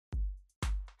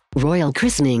Royal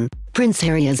christening. Prince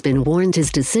Harry has been warned his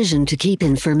decision to keep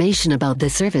information about the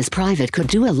service private could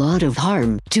do a lot of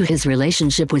harm to his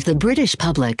relationship with the British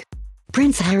public.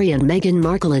 Prince Harry and Meghan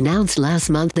Markle announced last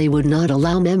month they would not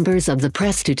allow members of the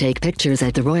press to take pictures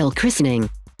at the royal christening.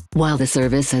 While the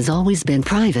service has always been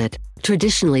private,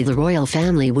 traditionally the royal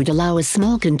family would allow a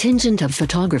small contingent of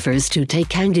photographers to take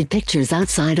candid pictures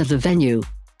outside of the venue.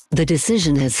 The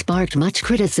decision has sparked much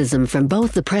criticism from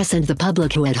both the press and the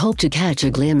public, who had hoped to catch a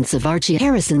glimpse of Archie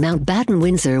Harrison Mountbatten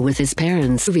Windsor with his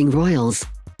parents, serving royals.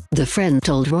 The Friend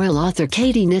told royal author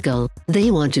Katie Nicholl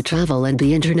they want to travel and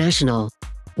be international.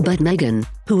 But Meghan,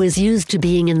 who is used to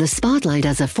being in the spotlight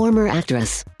as a former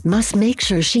actress, must make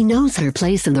sure she knows her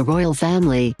place in the royal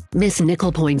family, Miss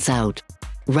Nicholl points out.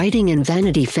 Writing in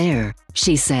Vanity Fair,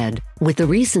 she said, with the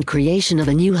recent creation of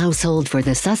a new household for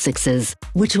the Sussexes,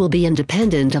 which will be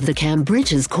independent of the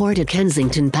Cambridge's court at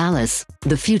Kensington Palace,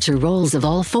 the future roles of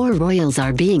all four royals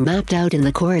are being mapped out in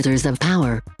the corridors of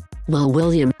power. Well,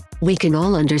 William, we can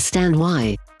all understand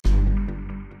why.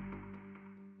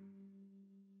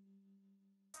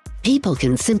 People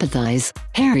can sympathize.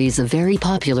 Harry's a very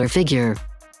popular figure.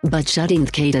 But shutting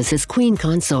Kate as his queen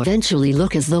consort eventually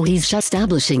look as though he's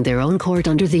establishing their own court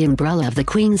under the umbrella of the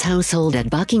Queen's household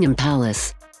at Buckingham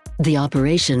Palace. The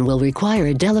operation will require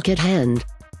a delicate hand.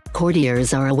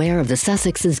 Courtiers are aware of the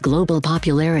Sussexes' global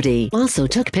popularity, also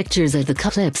took pictures at the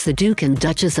clips the Duke and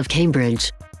Duchess of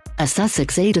Cambridge. A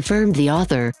Sussex aide affirmed the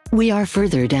author, "We are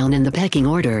further down in the pecking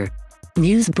order."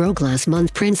 News broke last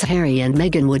month Prince Harry and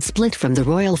Meghan would split from the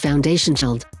Royal Foundation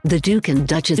child, the Duke and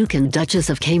Duchess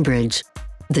of Cambridge.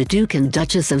 The Duke and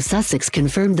Duchess of Sussex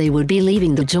confirmed they would be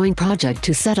leaving the joint project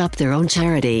to set up their own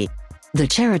charity. The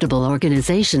charitable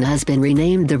organization has been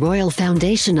renamed the Royal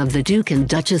Foundation of the Duke and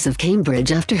Duchess of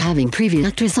Cambridge after having previous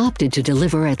actress opted to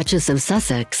deliver at Duchess of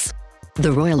Sussex.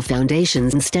 The Royal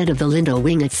Foundation's instead of the Lindo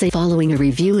wing at say following a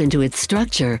review into its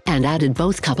structure, and added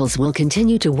both couples will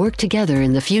continue to work together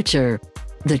in the future.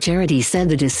 The charity said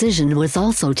the decision was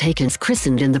also taken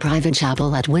christened in the private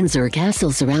chapel at Windsor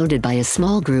Castle, surrounded by a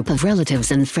small group of relatives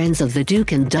and friends of the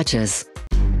Duke and Duchess.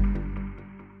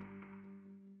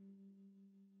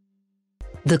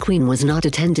 The Queen was not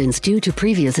attendance due to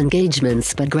previous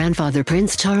engagements, but grandfather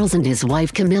Prince Charles and his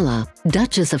wife Camilla,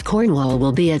 Duchess of Cornwall,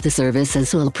 will be at the service,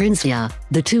 as will Prince Harry,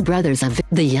 the two brothers of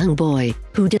the young boy,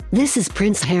 who did. This is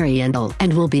Prince Harry and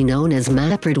will be known as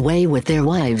Mappard Way with their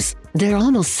wives. They're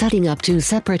almost setting up two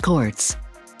separate courts.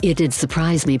 It did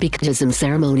surprise me because some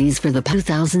ceremonies for the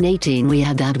 2018 we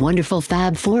had that wonderful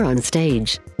Fab Four on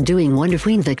stage, doing Wonder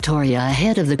Queen Victoria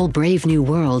ahead of the Brave New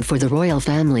World for the royal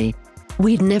family.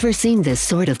 We'd never seen this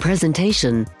sort of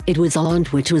presentation. It was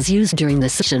font which was used during the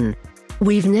session.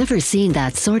 We've never seen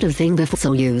that sort of thing before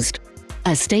so used.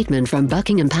 A statement from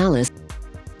Buckingham Palace.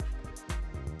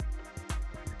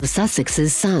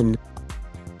 Sussex's son,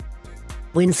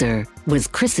 Windsor, was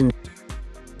christened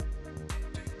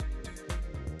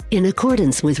in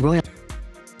accordance with royal.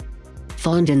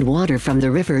 Font and water from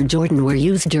the River Jordan were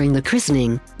used during the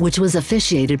christening, which was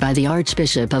officiated by the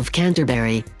Archbishop of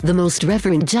Canterbury, the Most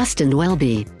Reverend Justin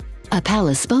Welby. A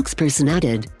palace spokesperson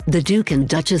added, "The Duke and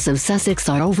Duchess of Sussex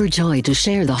are overjoyed to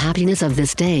share the happiness of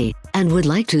this day, and would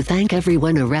like to thank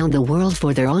everyone around the world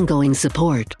for their ongoing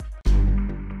support.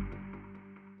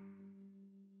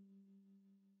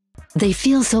 They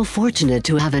feel so fortunate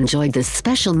to have enjoyed this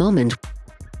special moment."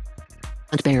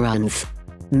 Barons.